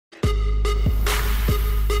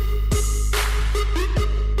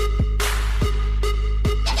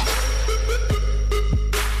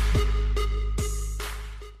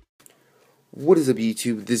What is up,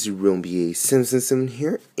 YouTube? This is Real NBA 777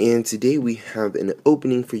 here, and today we have an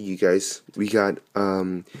opening for you guys. We got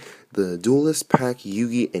the Duelist pack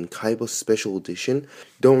Yugi and Kaiba special edition.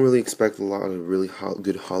 Don't really expect a lot of really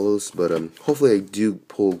good holos, but hopefully I do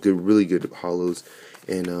pull really good holos.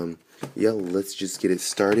 And yeah, let's just get it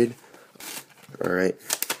started. All right.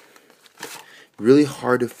 Really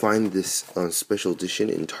hard to find this special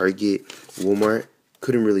edition in Target, Walmart.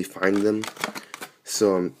 Couldn't really find them.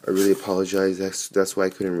 So I really apologize. That's why I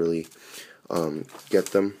couldn't really get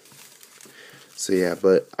them. So yeah,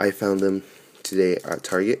 but I found them today at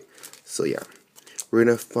Target. So yeah, we're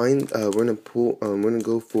gonna go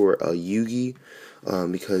for a Yugi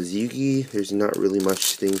because Yugi, there's not really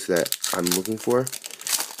much things that I'm looking for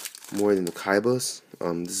more than the Kaibas.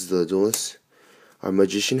 This is the Duelist, our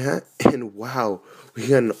Magician hat, and wow, we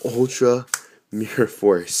got an Ultra Mirror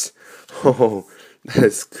Force. Oh, that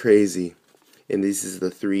is crazy. And this is the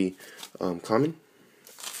 3 common.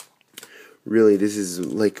 Really, this is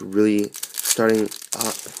like really starting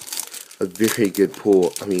a very good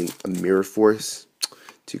pull. I mean, a Mirror Force,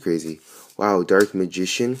 too crazy. Wow, Dark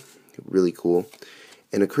Magician, really cool.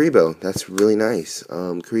 And a Kaiba, that's really nice.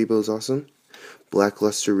 Kaiba is awesome.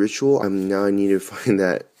 Blackluster Ritual, now I need to find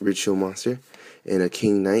that Ritual monster. And a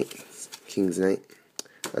King's Knight,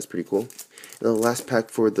 that's pretty cool. And the last pack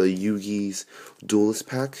for the Yugi's Duelist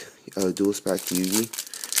pack, Duelist pack Yugi.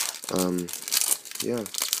 Yeah.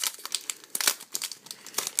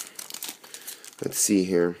 Let's see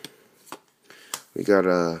here. We got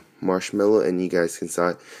a Marshmallow, and you guys can saw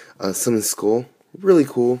it. Summon Skull, really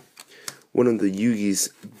cool. One of the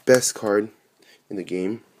Yugi's best card in the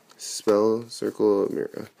game. Spell Circle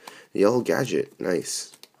Mirror, Yellow Gadget,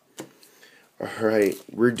 nice. Alright,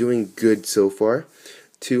 we're doing good so far.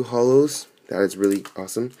 2 holos, that is really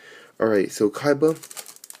awesome. Alright, so Kaiba,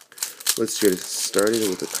 let's get started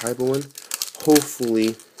with the Kaiba one.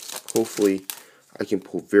 Hopefully, I can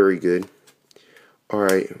pull very good.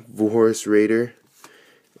 Alright, Vorus Raider,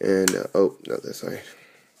 and, oh, no, that side.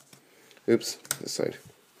 Oops, this side.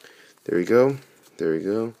 There we go.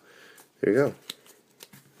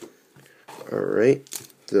 Alright,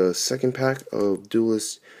 the second pack of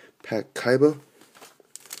Duelist pack Kaiba.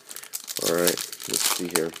 Alright, let's see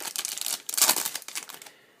here.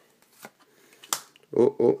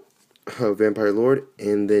 Vampire Lord,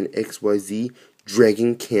 and then XYZ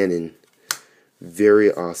Dragon Cannon.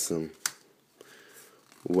 Very awesome.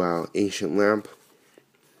 Wow, Ancient Lamp,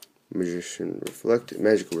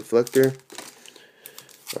 Magical Reflector.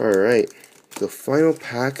 Alright, the final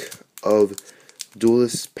pack of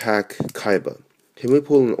Duelist pack Kaiba. Can we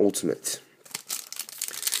pull an ultimate?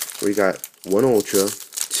 We got 1 Ultra,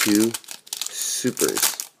 2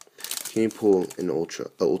 Supers. Can you pull an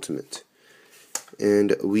ultimate?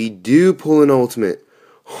 And we do pull an ultimate.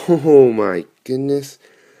 Oh my goodness.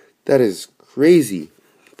 That is crazy.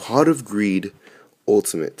 Pot of Greed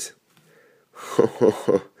ultimate.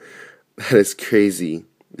 That is crazy.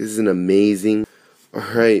 This is an amazing.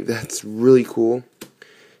 Alright, that's really cool.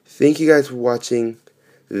 Thank you guys for watching.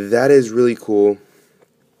 That is really cool.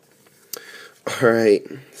 Alright,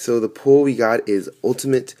 so the pull we got is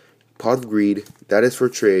Ultimate Pot of Greed. That is for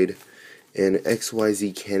trade. And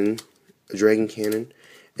XYZ Cannon, a Dragon Cannon,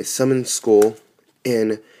 a Summon Skull,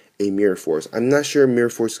 and a Mirror Force. I'm not sure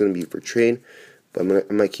Mirror Force is going to be for trade, but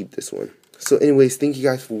I might keep this one. So anyways, thank you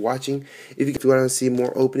guys for watching. If you want to see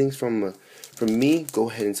more openings from me, go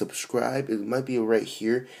ahead and subscribe. It might be right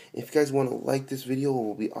here. If you guys want to like this video, it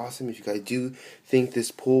will be awesome. If you guys do think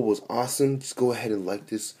this pull was awesome, just go ahead and like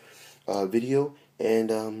this video.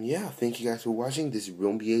 And yeah, thank you guys for watching. This is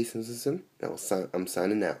Real NBA 777. I'm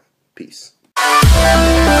signing out. Peace.